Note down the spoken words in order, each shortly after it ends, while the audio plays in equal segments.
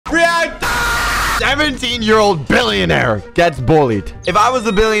17-year-old billionaire gets bullied. If I was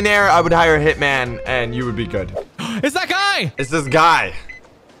a billionaire, I would hire a hitman and you would be good. It's that guy. It's this guy.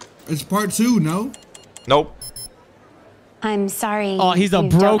 It's part 2, no? Nope. I'm sorry. Oh, he's a you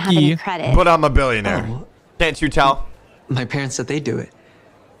don't have any brokey. credit. But I'm a billionaire. Oh. Can't you tell? My parents said they do it.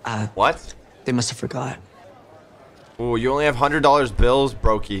 What? They must have forgot. Ooh, you only have $100 bills,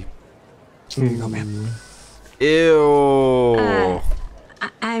 brokey. Here you go, ma'am. Ew.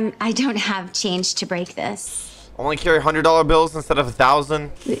 I don't have change to break this. Only carry $100 bills instead of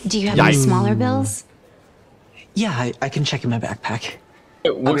 1,000. Do you have any smaller bills? Yeah, I can check in my backpack.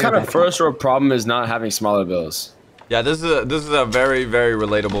 What kind of first world problem is not having smaller bills? Yeah, this is a very, very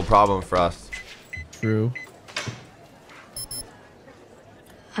relatable problem for us. True.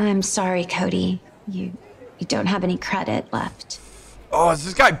 I'm sorry, Cody. You don't have any credit left. Oh, is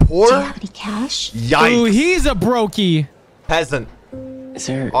this guy poor? Do you have any cash? Yikes. Ooh, he's a brokey. Peasant. Is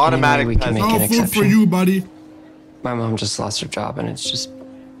there Automatic any way we can make Oh, an food exception? for you, buddy. My mom just lost her job and it's just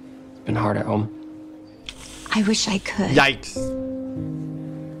been hard at home. I wish I could. Yikes.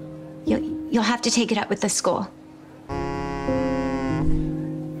 You'll have to take it up with the school.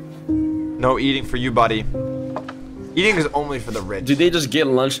 No eating for you, buddy. Eating is only for the rich. Do they just get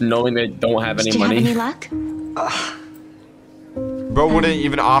lunch knowing they don't have any Do you money? have any luck? Bro wouldn't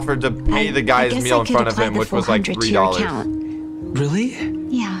even offer to pay the guy's guess meal I in could front of apply him, the which was like $400 to your $3. account. Really?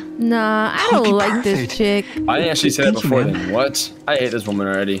 Yeah. Nah, I That would don't be like this perfect. chick. I didn't actually say that Thank you, before ma'am. then. What? I hate this woman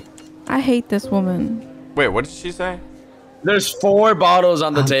already. I hate this woman. Wait, what did she say? There's 4 bottles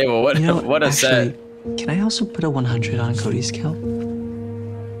on the table. What? You know, What a actually, set. Can I also put a 100 on Cody's account?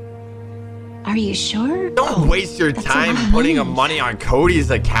 Are you sure? Don't waste your that's a time lot of putting money. money on Cody's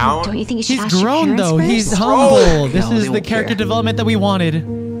account. Don't you think you should He's ask your grown parents though. first? He's humble. This No, is they the won't character care. development that we wanted.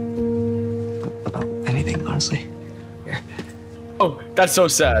 About anything, honestly. Here. Oh, that's so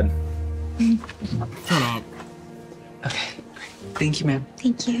sad. Shut up. Okay. Thank you, ma'am.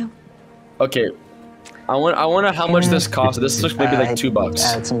 Thank you. Okay. I wonder how much this costs. This looks maybe like $2.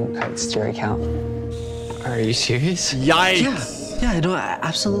 Add some credits to your account. Are you serious? Yikes. Yeah, no,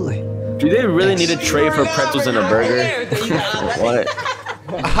 absolutely. Do they really need a tray for pretzels and a burger? What?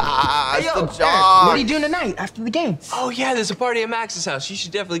 Ah, it's the What are job. you doing tonight after the game? Oh yeah, there's a party at Max's house. You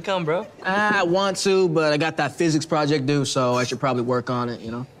should definitely come, bro. I want to, but I got that physics project due, so I should probably work on it, you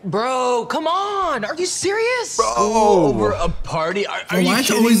know? Bro, come on. Are you serious? Bro. Over a party? Are Why you is it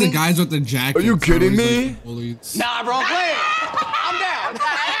kidding always me? the guys with the jackets? Are you kidding always, me? like, bullies? Nah, bro, play it. I'm down.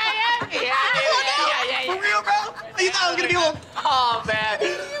 Yeah. For real, bro? You thought I was gonna be one? Oh, man.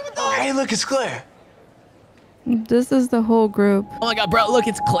 Hey, look, it's Claire. This is the whole group. Oh my god, bro, look,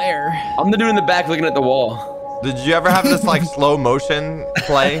 it's Claire. I'm the dude in the back looking at the wall. Did you ever have this like slow motion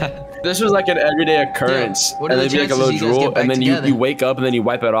play? This was like an everyday occurrence. Yeah, what And are the there'd be like a chances little you guys drool, get back and then together? you wake up, and then you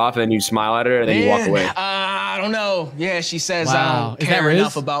wipe it off, and then you smile at her, and then you walk away. I don't know. Yeah, she says Wow. I don't Is that care Riz?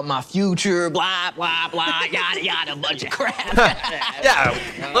 enough about my future, blah, blah, blah, yada, yada, bunch of crap. Yeah.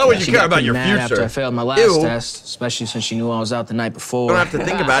 Why would you She care got about pretty your mad after I future? failed my last Ew. test, especially since she knew I was out the night before. You don't have to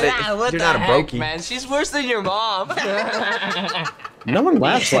think about it. What You're the not a heck, brokey. man. She's worse than your mom. No one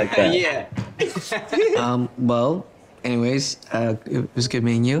laughs like that. Yeah. Well, anyways, it was good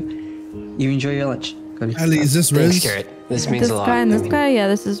meeting you. You enjoy your lunch. Cody. Ellie, is this Thanks, Riz? Garrett. This means This a lot. guy and I this mean, guy, yeah,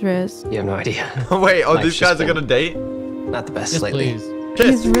 this is Riz. You have no idea. Wait, oh, Life's these just guys are been gonna date? Not the best Yes, lately. please.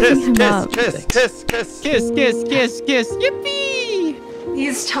 Kiss, He's ripping kiss, him kiss, up. kiss, kiss, kiss. Kiss, kiss, kiss, kiss. Yippee!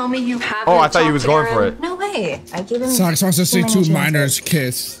 Please tell me you haven't. Oh, I thought he was talked going to for Aaron. it. No way. I gave him. Socks wants to see so many two chances. minors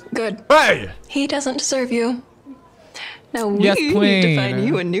kiss. Good. Hey! He doesn't deserve you. Now we Yes, need queen. to find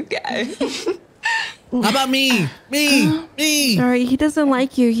you a new guy. How about me? Me. Sorry, he doesn't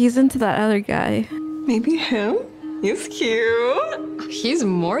like you. He's into that other guy. Maybe him. He's cute. He's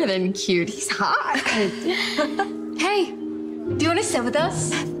more than cute. He's hot. Hey, do you want to sit with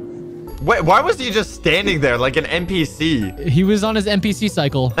us? Wait, why was he just standing there like an NPC? He was on his NPC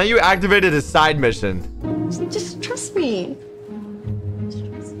cycle. Now you activated his side mission. Just trust me.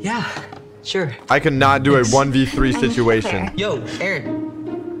 Yeah, sure. I could not do a 1v3 situation. Yo,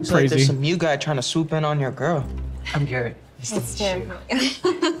 Aaron. It's like Crazy. there's some new guy trying to swoop in on your girl. I'm Garrett. It's him.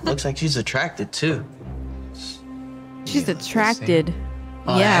 Looks like she's attracted, too. She's attracted.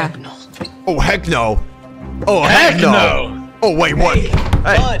 Oh, Yeah. heck no. Oh, heck no. Oh, heck no. Oh, wait, what? Hey,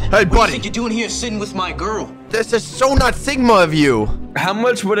 Bud, hey, what do you buddy. think you're doing here sitting with my girl? This is so not Sigma of you. How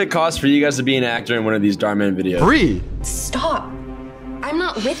much would it cost for you guys to be an actor in one of these Darman videos? Free. Stop. I'm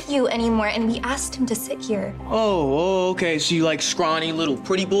not with you anymore, and we asked him to sit here. Oh, okay. So you like scrawny little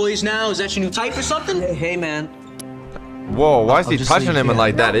pretty boys now? Is that your new type or something? Hey, man. Whoa, why is he just touching leave him here.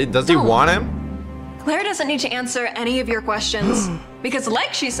 like that? Does he Don't. want him? Claire doesn't need to answer any of your questions because,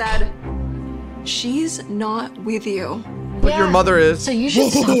 like she said, She's not with you. But your mother is. So you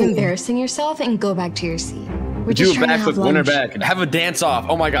should stop embarrassing yourself and go back to your seat. We're Do just a trying to have backflip, winner lunch. back. Have a dance off.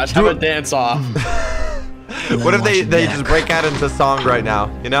 Oh my gosh, have a dance off. What if they just break out into song right now,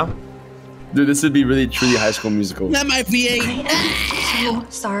 you know? Dude, this would be really truly High School Musical. That might be a. So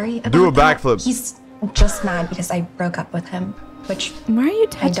sorry about Do a that. backflip. He's just mad because I broke up with him, which Why are you I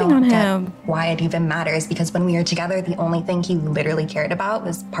touching don't on get him? why it even matters, because when we were together, the only thing he literally cared about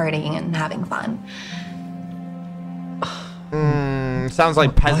was partying and having fun. Sounds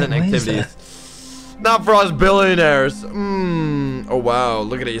like peasant activities. Not for us billionaires. Oh wow,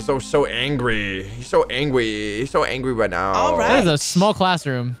 look at it. He's so angry. He's so angry. He's so angry right now. That All right. is a small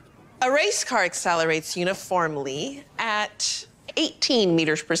classroom. A race car accelerates uniformly at 18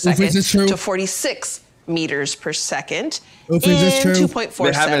 meters per Is this second true? to 46 meters per second Is in this true? 2.47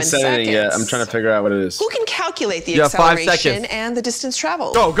 They haven't said seconds. anything yet. I'm trying to figure out what it is. Who can calculate the You have 5 acceleration seconds. and the distance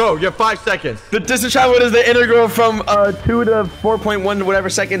traveled? Go. You have 5 seconds. The distance traveled is the integral from 2 to 4.1 whatever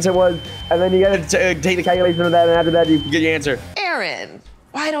seconds it was, and then you gotta take the calculation of that, and after that you get your answer. Aaron,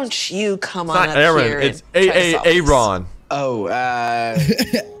 why don't you come It's on not up Aaron. here It's and try to solve this? Aaron. Oh,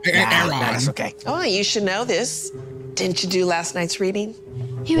 that's okay. Oh, you should know this. Didn't you do last night's reading?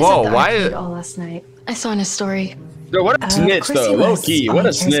 He was Whoa, at the why arcade is- all last night. I saw in his story. Yo, what a snitch course though, he low was. key. Oh, What a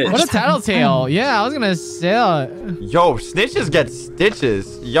here's snitch. What a tattletale. Yeah, I was gonna say Yo, snitches get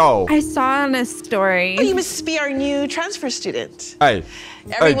stitches. Yo. I saw on a story. Oh, you must be our new transfer student. Hey.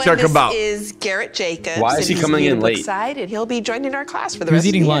 Everyone, check this him out. is Garrett Jacobs. Why is and he he's coming new in to late? Brookside, and he'll be joining our class for the he was rest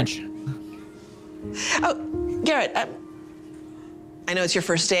eating of the year. lunch. Oh, Garrett, I know it's your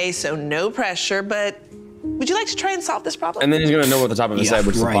first day, so no pressure, but would you like to try and solve this problem? And then he's gonna know what the top of his Yeah, head,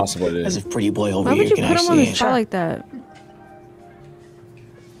 which is right. impossible it As is. a pretty boy over Why here would you can put him on the actually spot like that?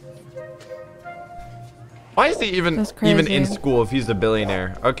 Why is he even That's in crazy. school if he's a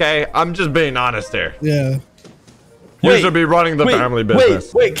billionaire? Okay, I'm just being honest here. Yeah. You should be running the family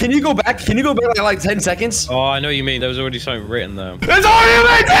business. Wait, can you go back? Can you go back like 10 seconds? Oh, I know what you mean. There was already something written though. It's already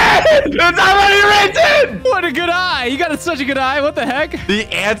written! It's already written! What a good eye. You got such a good eye. What the heck?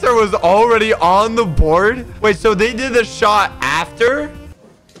 The answer was already on the board? Wait, so they did the shot after?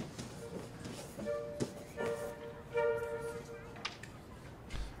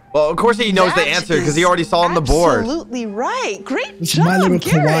 Well, of course he knows the That answer because he is already saw on the board. Absolutely right. Great It's job, my little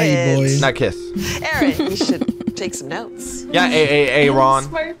Garrett. kawaii boy. Not kiss. Aaron, you should take some notes. Yeah, Aaron.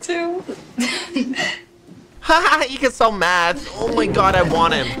 Smart too. Haha, he gets so mad. Oh my god, I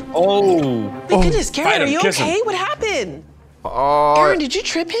want him. Oh. My goodness, Garrett, Fight are him, you kiss him. okay? What happened? Oh, Aaron, did you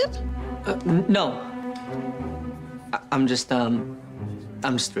trip him? No. I'm just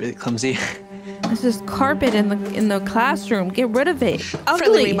really clumsy. This is carpet in the classroom. Get rid of it. Friendly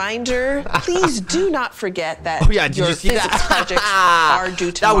Ugly. reminder, please do not forget that Oh, yeah, did your you see physics that? projects are due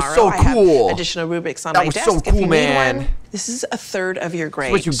That tomorrow. was so I have cool. additional rubrics on That my was desk so if cool, you need man. one. This is a third of your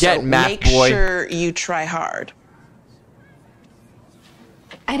grade. what you get, so math make boy. sure you try hard.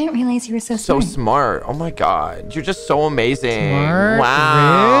 I didn't realize you were so So smart. smart. Oh my god. You're just so amazing. Smart,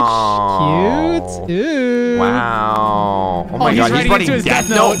 Wow. rich, cute. Ooh. Wow. Oh my he's god, he's writing writing into his Death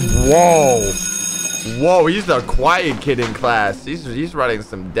Death Note. Note. Whoa. Whoa, he's the quiet kid in class. He's writing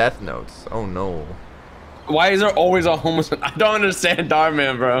some Death Notes. Oh no. Why is there always a homeless? I don't understand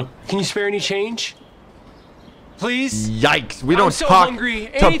Darman, bro. Can you spare any change? Please? Yikes. We I'm don't so talk hungry.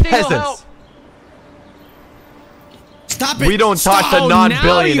 to Anything will help. peasants. Stop it. We don't talk to Oh,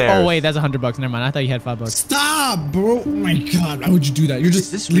 non-billionaires. Oh, wait, that's $100. Never mind. I thought you had $5. Stop, bro. Oh my god. Why would you do that? You're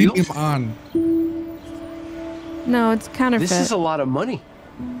just leaving him on. No, it's counterfeit. This is a lot of money.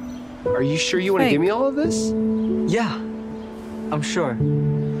 Are you sure you want to Fake. give me all of this? Yeah, I'm sure.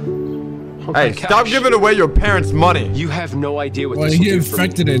 Oh my Hey, stop gosh. giving away your parents' money. You have no idea what Well, this will he do for me.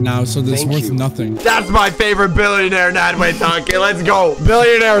 infected it now, so this Thank worth you. nothing. That's my favorite billionaire, Nadway Tonke. Let's go.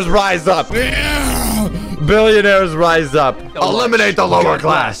 Billionaires rise up. Yeah. Billionaires rise up. Eliminate the lower God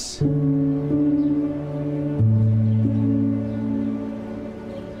class.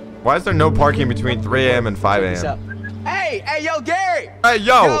 Why is there no parking between 3 a.m. and 5 a.m.? Hey, yo, Gary. Hey,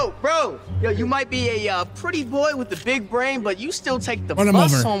 yo. Yo, bro. Yo, you might be a pretty boy with the big brain, but you still take the Run him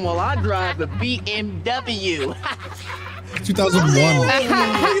bus over. home while I drive the BMW.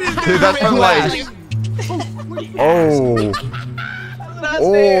 2001. Dude, that's from like... Oh.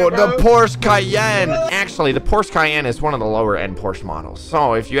 Oh, the Porsche Cayenne. Actually, the Porsche Cayenne is one of the lower end Porsche models.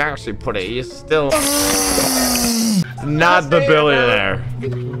 So if you actually put it, it's still not the billionaire.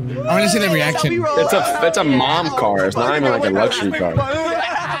 I want to see that reaction. It's a mom car. It's not even like a luxury car.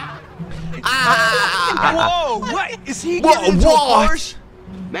 Whoa, what? Is he Whoa, getting into a what? Porsche?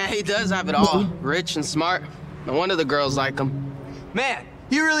 Man, he does have it all. Rich and smart. No wonder the girls like him. Man,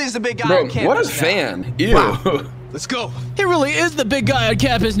 He really is the big guy Bro, on campus. what a now. fan. Ew. Wow. Let's go. He really is the big guy on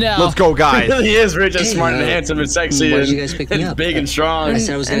campus now. Let's go, He guys. really is rich and smart and handsome and sexy Why and, did you guys pick me and up? big and strong. I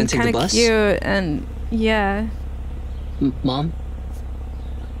said I was gonna and take the kinda bus. cute and yeah. Mom?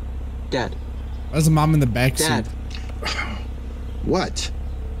 Dad? There's a mom in the back seat. Dad? What?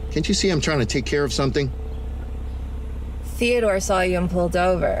 Can't you see I'm trying to take care of something? Theodore saw you and pulled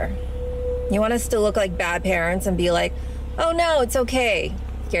over. You want us to look like bad parents and be like, oh no, it's okay.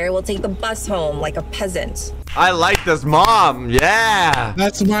 Gary will take the bus home like a peasant. I like this mom. Yeah.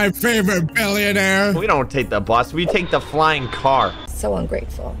 That's my favorite billionaire. We don't take the bus. We take the flying car. So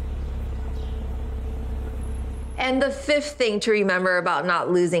ungrateful. And the fifth thing to remember about not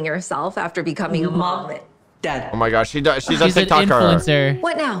losing yourself after becoming a mom. Dad. Oh my gosh, she's a She's an TikToker. influencer.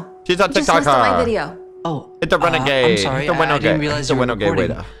 What now? She's a You just listed TikToker. my video. Oh. Hit the renegade. I'm sorry. Hit the I didn't renegade. realize Hit the you were renegade.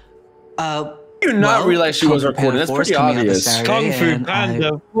 recording. Waiter. You not realize she was recording. That's pretty obvious. Kung Fu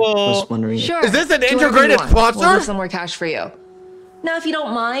Panda. Was wondering. Sure. Is this an Do whatever integrated you want. We'll sponsor? leave some more cash for you. Now, if you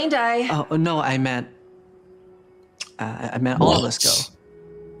don't mind, Oh no, I meant all of us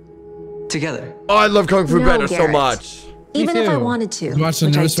go together. Oh, I love Kung Fu No, Panda so Garrett. much. Even if I too. wanted to, You watched the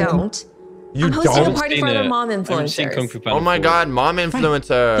which I newest one? don't, You I'm hosting a don't? party for other mom influencers. Oh my god, mom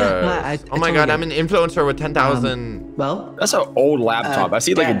influencer. I Oh my god, I'm an influencer with 10,000. Well, That's an old laptop. I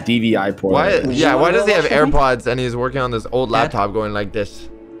see like a Dad. DVI port. Why? Yeah, why does he have watch with me? AirPods and he's working on this old Dad? laptop going like this?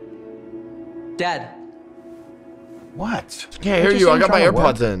 Dad. What? Can't hear you. I got my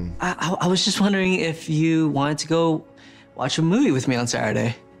AirPods in. I was just wondering if you wanted to go watch a movie with me on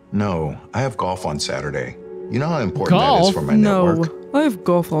Saturday. No, I have golf on Saturday. You know how important that is Golf? for my network? I have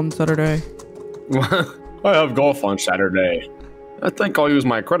golf on Saturday. I have golf on Saturday. I think I'll use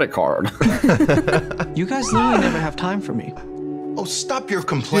my credit card. You guys literally never have time for me. Oh, stop your Dude,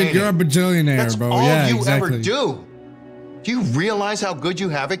 complaining. you're a bajillionaire, That's bro. all Yeah, you exactly. ever do. Do you realize how good you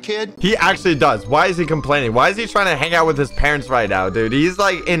have it, kid? He actually does. Why is he complaining? Why is he trying to hang out with his parents right now, dude? He's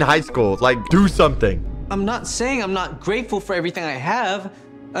like in high school. Like, do something. I'm not saying I'm not grateful for everything I have.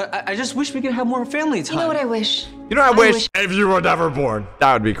 I just wish we could have more family time. You know what I wish? You know, I wish if you were never born.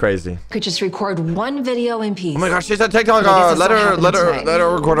 That would be crazy. Could just record one video in peace. Oh my gosh, she's a TikToker. I guess Let that's her, what let her, happened let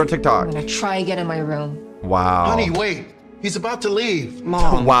her record her TikTok. I'm gonna try again in my room. Wow. Honey, wait. He's about to leave.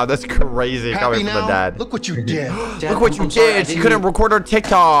 Mom. Wow, that's crazy Happy coming from now? a dad. Look what you did. Dad, Look what you I'm sorry, I did. She didn't- couldn't record her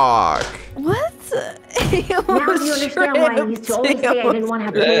TikTok. What? Now you understand why I used to always say I didn't want to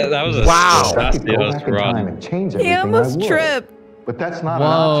have Yeah, that was a Wow. nasty host run. and change He everything, almost I would. tripped. But that's not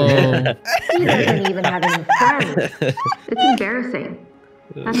Whoa. an option. He doesn't even have any friends. It's embarrassing.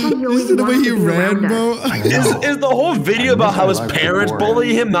 That's why he always This is the way wanted he to be ran, around bro. us. Is the whole video about how his parents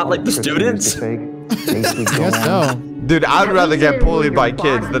bully him, not like the students? I guess so. Dude, I'd rather get bullied by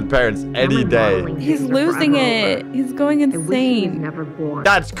kids than parents any day. He's losing it. He's going insane. Never born.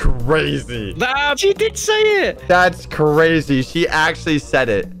 That's crazy. Nah, she did say it. That's crazy. She actually said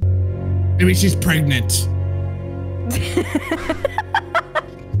it. Maybe she's pregnant.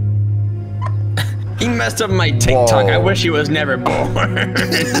 He messed up my TikTok. Whoa. I wish he was never born.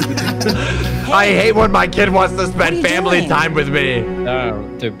 I hate when my kid wants to spend family time with me. No,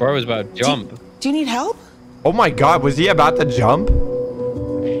 dude, bro was about to jump. Do you need help? Oh my god, was he about to jump?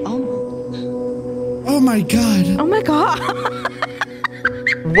 Oh my god. Oh my god.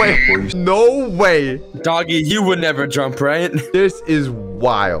 Wait, no way. Doggy, you would never jump, right? This is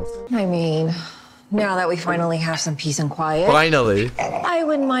wild. I mean, now that we finally have some peace and quiet, Finally. I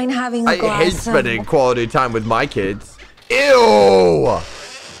wouldn't mind having a I glass hate of- spending quality time with my kids. Ew.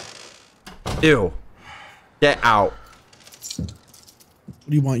 Ew. Get out. What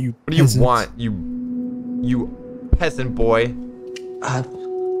do you want, you What do you peasant? want, you peasant boy?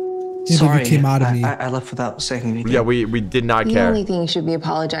 Yeah, Sorry, but you came out of me. I left without saying anything. Yeah, we did not The care. only thing you should be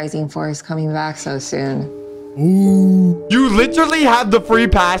apologizing for is coming back so soon. Ooh. You literally have the free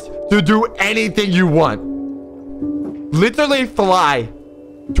pass to do anything you want. Literally fly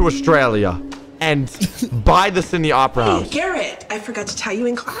to Australia and buy the Sydney Opera Hey, House. Garrett, I forgot to tell you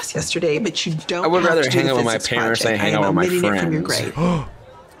in class yesterday, but you don't I would have rather to do hang the out with my physics parents project. than hang I am out with my omitting it from your friends. grade.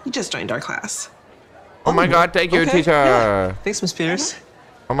 You just joined our class. Oh my god, thank you, Okay, teacher. yeah. Thanks, Miss Peters.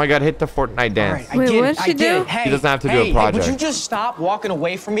 Oh my god, hit the Fortnite dance. Wait, get what'd it. she I get do? it. Hey, He doesn't have to do a hey, project. Would you just stop walking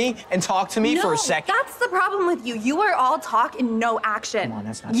away from me and talk to me for a second? That's the problem with you. You are all talk and no action. Come on,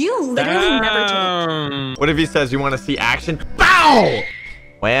 that's not You literally never change. What if he says you want to see action? Bow!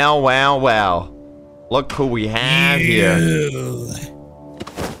 Well, well, well. Look who we have here.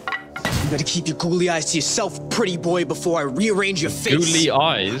 better keep your googly eyes to yourself, pretty boy, before I rearrange your face. Googly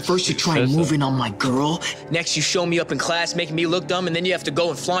eyes? First you try and move in on my girl. Next you show me up in class, making me look dumb, and then you have to go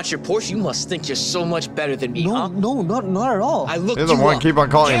and flaunt your Porsche. You must think you're so much better than me, huh? No, not at all. I looked You're you the one up. keep on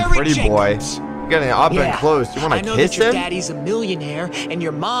calling him pretty boy. You're getting up and close. You want I to know kiss that your him? daddy's a millionaire, and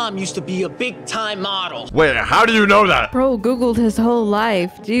your mom used to be a big-time model. Wait, how do you know that? Bro Googled his whole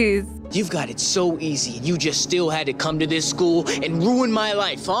life. Jeez. You've got it so easy, and you just still had to come to this school and ruin my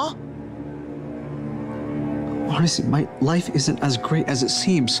life, huh? Honestly, my life isn't as great as it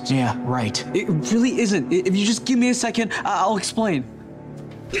seems. Yeah, right. It really isn't. If you just give me a second, I'll explain.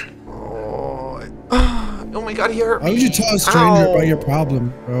 Oh my god, he hurt me. Why would you tell a stranger about your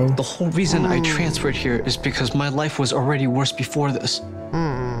problem, bro? The whole reason I transferred here is because my life was already worse before this.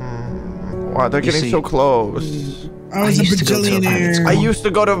 Wow, they're getting so close. I was a bajillionaire. I used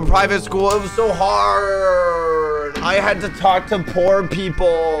to go to a private school. It was so hard. I had to talk to poor people.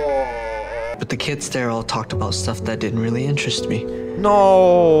 But the kids there all talked about stuff that didn't really interest me.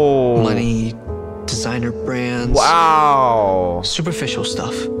 No. Money, designer brands. Wow. Superficial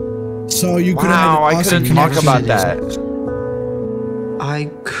stuff. So you couldn't Wow, I couldn't talk about that. I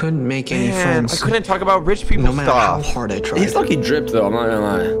couldn't make any Man, friends. I couldn't talk about rich people no matter how stuff. hard I tried. He's lucky dripped though, I'm not gonna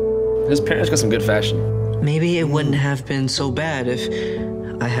lie. His parents got some good fashion. Maybe it wouldn't have been so bad if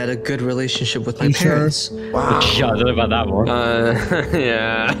I had a good relationship with my You parents. Wow. Yeah, I don't know about that one.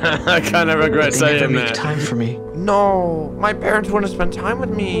 Yeah, I kind of regret They saying never make that. time for me. No, my parents wouldn't spend time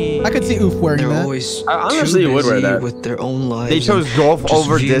with me. I could see Oof wearing They're that. always honestly too would wear busy that. with their own lives. They chose and golf just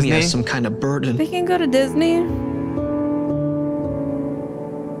over view me Disney? as some kind of burden. They can go to Disney.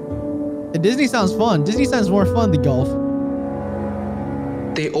 Disney sounds fun. Disney sounds more fun than golf.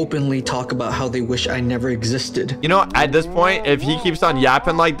 They openly talk about how they wish I never existed. You know, at this point, if he keeps on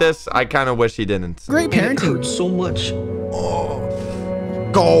yapping like this, I kind of wish he didn't. Great And it parenting. hurts so much.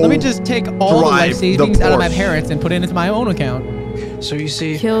 Go. Let me just take all the life drive savings the out of my Porsche. parents and put it into my own account. So you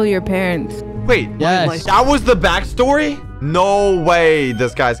see, Kill your parents. Wait, Yes. that was the backstory? No way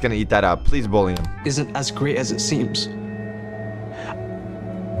this guy's gonna eat that up. Please bully him. isn't as great as it seems.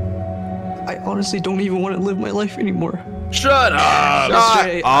 I honestly don't even want to live my life anymore. Shut up!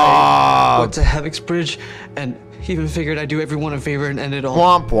 Yesterday, I up. went to Havoc's Bridge and even figured I'd do everyone a favor and end it all.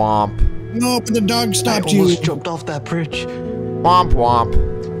 Womp womp. No, but the dog I stopped you. almost jumped off that bridge. Womp womp.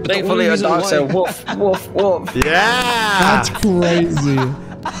 Thankfully, a dog said woof, woof, woof. Yeah. That's crazy.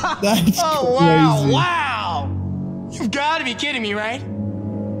 That's Oh, crazy. wow! You've got to be kidding me, right?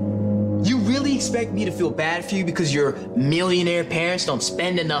 You really expect me to feel bad for you because your millionaire parents don't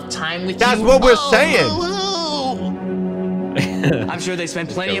spend enough time with That's you? what we're saying. I'm sure they spend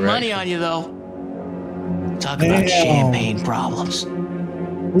plenty of money on you, though. Talk about champagne problems.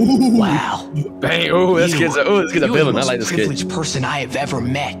 Ooh. Wow. Bang! Ooh, this kid's a villain. I like this kid. Privileged person I have ever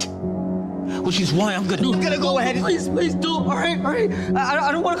met. Which is why I'm gonna go ahead and Please do. All right.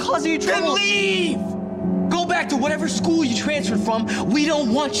 I don't want to cause you then trouble. leave. Go back to whatever school you transferred from. We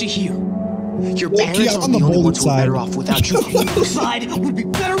don't want you here. Your parents yeah, aren't on the the only Bullied ones who are better side. off without you. Your side would be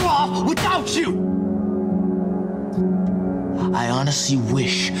better off without you. I honestly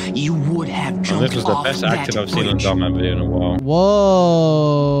wish you would have Oh, jumped this was the off best that acting I've seen on bridge. Drama video in a while.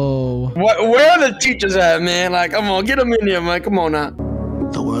 Whoa. Where are the teachers at, man? Like, come on, get them in here, man. Come on now.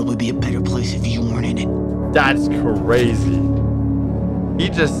 The world would be a better place if you weren't in it. That's crazy. He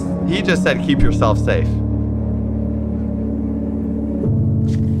just said keep yourself safe.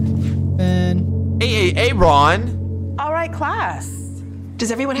 Man. Hey, Ron. All right, class.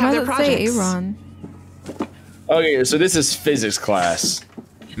 Does everyone Why have their does it say projects? Aaron? Okay, so this is physics class.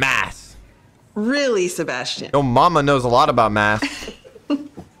 Math. Really, Sebastian? Yo, mama knows a lot about math.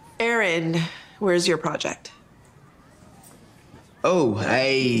 Aaron, where's your project? Oh,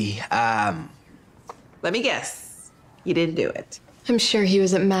 Let me guess. You didn't do it. I'm sure he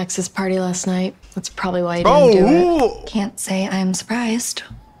was at Max's party last night. That's probably why he Oh, didn't do it. ooh. Can't say I'm surprised.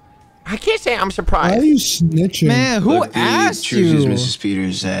 I can't say I'm Why are surprised. you snitching? Man, who Look, the asked truth is, you? Mrs.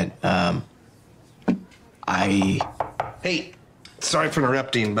 Peters, that Hey, sorry for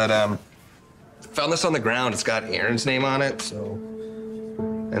interrupting, but found this on the ground. It's got Aaron's name on it, so.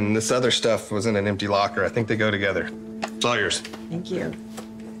 And this other stuff was in an empty locker. I think they go together. It's all yours. Thank you.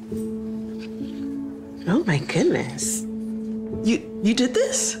 Oh my goodness. You did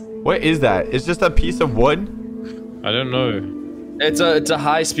this? What is that? It's just a piece of wood? I don't know. It's a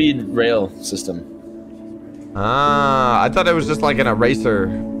high-speed rail system. Ah, I thought it was just like an eraser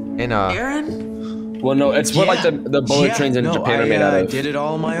in a... Aaron? Well, no, it's what like the bullet trains in Japan are made out I of. did it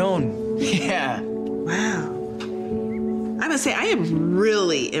all on my own. Yeah. Wow. I must say, I am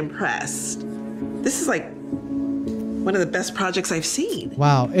really impressed. This is like one of the best projects I've seen.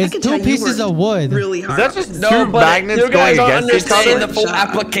 Wow, it's can tell two you pieces worked of wood. Really hard. Is that just No, two but magnets you guys going don't against each understand other? the full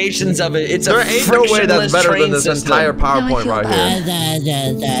applications of it. It's There a ain't no way that's frictionless better than train this system. entire PowerPoint right here.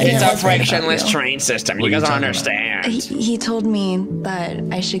 It's a frictionless train system. You guys don't understand. He told me that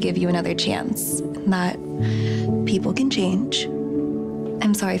I should give you another chance, that people can change.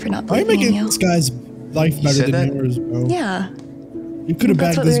 I'm sorry for not Why are you believing in making you. this guy's life better said than that? yours, bro? Yeah, You could have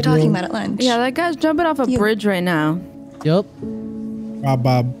that's bagged what we this were talking girl. about at lunch. Yeah, that guy's jumping off a bridge right now. Yup.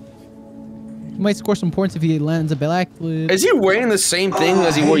 Bob. He might score some points if he lands a backflip. Is he wearing the same thing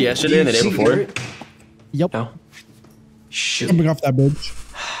as he wore yesterday and the day before? Yep. No. Shoot. Jumping off that bridge.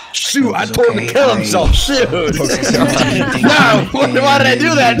 Shoot, I told him to kill himself. Shoot. No, why did I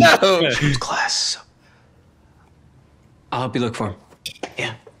do that? No. Shoot, class. I'll help you look for him.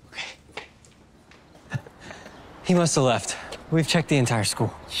 Yeah. Okay. He must have left. We've checked the entire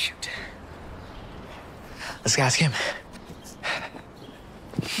school. Shoot. Let's ask him.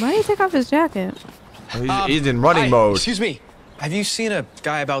 Why did he take off his jacket? He's in running mode. Excuse me. Have you seen a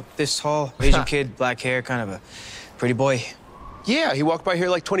guy about this tall, Asian kid, black hair, kind of a pretty boy? Yeah, he walked by here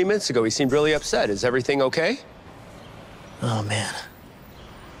like 20 minutes ago. He seemed really upset. Is everything okay? Oh, man.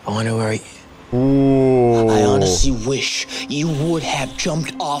 I wonder where he... Ooh. I honestly wish you would have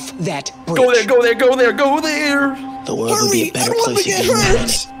jumped off that bridge. Go there, go there, go there, go there. The world would be a better place if you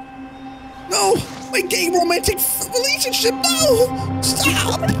hurt. No, my gay romantic relationship. No,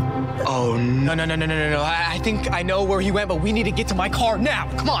 stop. Oh, no. I think I know where he went, but we need to get to my car now.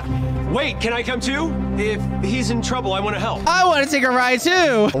 Come on. Wait, can I come too? If he's in trouble, I want to help. I want to take a ride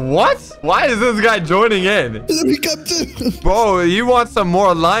too. What? Why is this guy joining in? Let me come too. Bro, you want some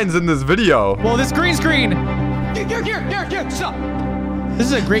more lines in this video. Well, this green screen. Here, stop. This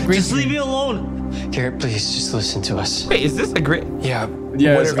is a great green Just screen. leave me alone. Garrett, please, just listen to us. Wait, is this a green? Yeah.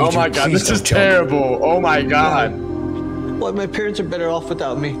 Yes, whatever oh you do, my god, please this is don't jump. terrible. Oh my god. Why, my parents are better off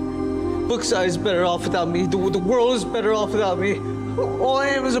without me. Brookside is better off without me. The world is better off without me. All I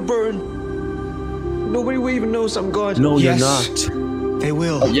am is a burn. Nobody will even notice I'm gone. No, you're not. They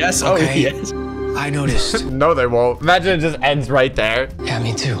will. Yes, okay. oh yes. I noticed. No, they won't. Imagine it just ends right there. Yeah,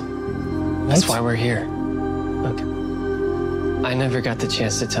 me too. That's why we're here. Look, I never got the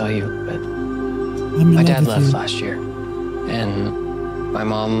chance to tell you, but my dad left last year. And my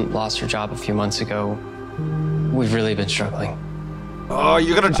mom lost her job a few months ago. We've really been struggling. Oh,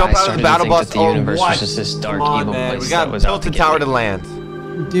 you're gonna jump out of the battle bus? The Oh, universe what? was just this dark, Come on, evil man. place We got that was out to Tilted get Tower me. to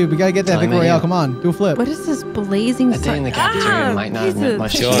land. Dude, we gotta get that Telling Victory me Royale. you. Come on, do a flip. What is this blazing That day in the cafeteria might not have meant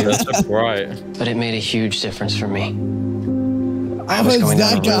much to God, you, that's so bright. but it made a huge difference for me. I was was going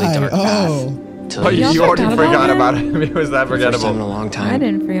down that a really guy. dark path. Oh. Till Oh, you Y'all already forgot about forgot him? about him. It was that for the first time in forgettable. a long I time.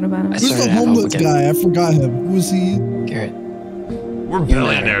 didn't forget about him. I Who's started the to have hope homeless again. guy? I forgot him. Who was he? Garrett, We're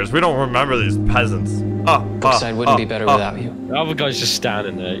billionaires. We don't remember these peasants. Brookside wouldn't be better without you. The other guy's just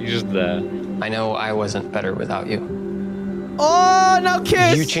standing there. He's just there. I know I wasn't better without you. Oh, no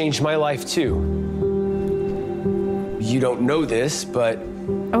kiss. You changed my life too. You don't know this, but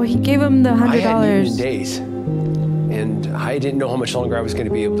Oh, he gave him the I had union $100. days. And I didn't know how much longer I was going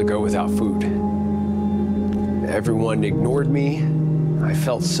to be able to go without food. Everyone ignored me. I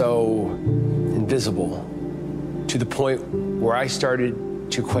felt so invisible to the point where I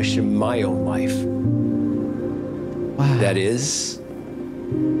started to question my own life. Wow. That is,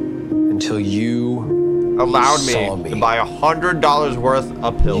 until you Allowed saw me to buy $100 worth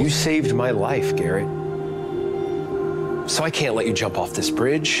of pills. You saved my life, Garrett. So I can't let you jump off this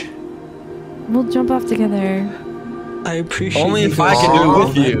bridge. We'll jump off together. I appreciate Only you if I guys can so do it much.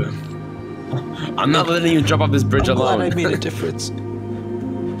 with you. I'm not letting you jump off this bridge I'm glad alone. I made a difference.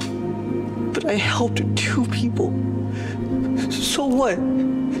 But I helped 2 people. So what?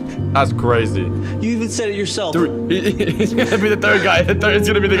 That's crazy. You even said it yourself. He's gonna be the third guy. It's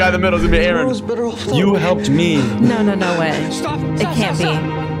gonna be the guy in the middle. It's gonna be Aaron. Better off without You me. helped me. No way. Stop! It can't be.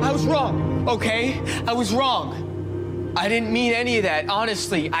 I was wrong, okay? I was wrong. I didn't mean any of that,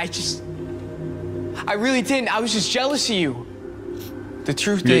 honestly. I really didn't. I was just jealous of you. The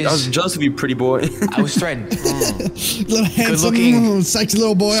truth I was is, jealous of you, pretty boy. I was threatened. Little handsome, looking, sexy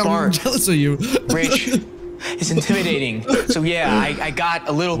little boy. I'm smart, jealous of you. Rich. It's intimidating. So yeah, I got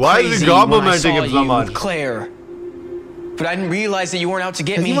a little Why is he crazy when I complimenting saw him so you much? with Claire. But I didn't realize that you weren't out to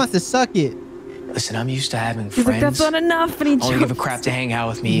get Because me. he wants to suck it. Listen, I'm used to having He's like, friends. that's not enough, and he Only give a jumps. crap to hang out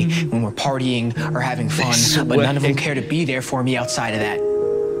with me when we're partying or having fun, but none of them care to be there for me outside of that.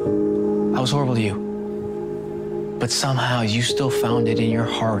 I was horrible to you. But somehow you still found it in your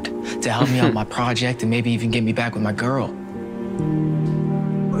heart to help me out my project and maybe even get me back with my girl.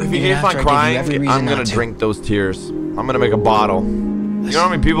 If you Even keep on after I gave you crying, every reason I'm gonna not to. drink those tears. I'm gonna make a bottle. You know how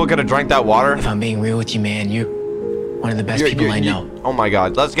many people could have drank that water? If I'm being real with you, man, One of the best people I know. Oh my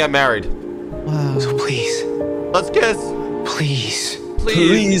God, let's get married. Wow. So please. Let's kiss. Please.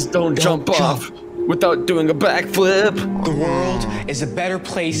 Please don't jump off without doing a backflip. The world is a better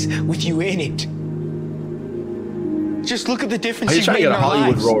place with you in it. Just look at the difference Are you you've trying to made get in a our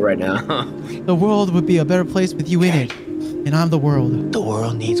Hollywood lives. role right now? The world would be a better place with you in it. And I'm the world. The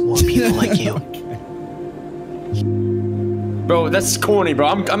world needs more people like you. Bro, that's corny, bro.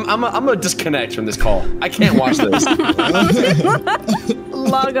 I'm gonna disconnect from this call. I can't watch this.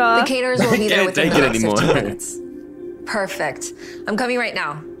 Log off. The caterers will be there Can't within take the it next anymore. 15 minutes. Perfect. I'm coming right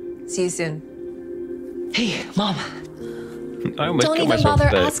now. See you soon. Hey, Mom. I almost Don't got even myself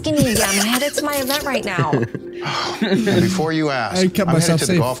bother there. asking me again. I'm headed to my event right now. And before you ask, I kept I'm headed myself to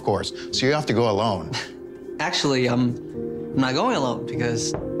the safe. golf course, so you have to go alone. Actually, I'm not going alone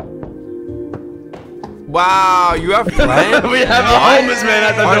because Wow, you have friends? We have a homeless man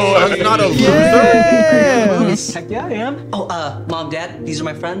at the Our door. son's not a loser? Yeah. heck yeah, I am. Oh, Mom, Dad, these are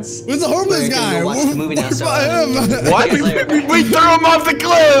my friends. Who's the homeless We're gonna guy? go watch the movie now, What so, about him? What? See you guys later. We threw him off the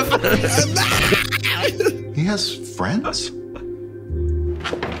cliff. He has friends?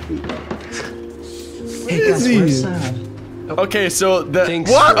 Hey Where guys, is he? where's Okay, so the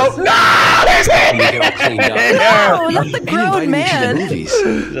Thanks what? for- Oh no! Oh, not the grown man. He's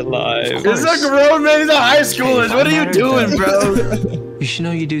alive. This is a grown man. These are high schoolers. What are you doing, bro? You should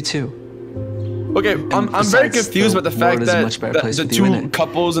know you do too. Okay, I'm very besides, confused the about the fact world is a that much better the place with you in two it.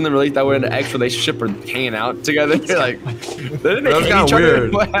 couples in the that were in an ex relationship are hanging out together. Like, they didn't That's hate kinda each other.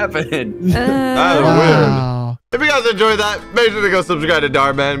 weird. What happened? That was weird. Wow. If you guys enjoyed that, make sure to go subscribe to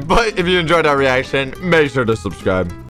Darman. But if you enjoyed our reaction, make sure to subscribe.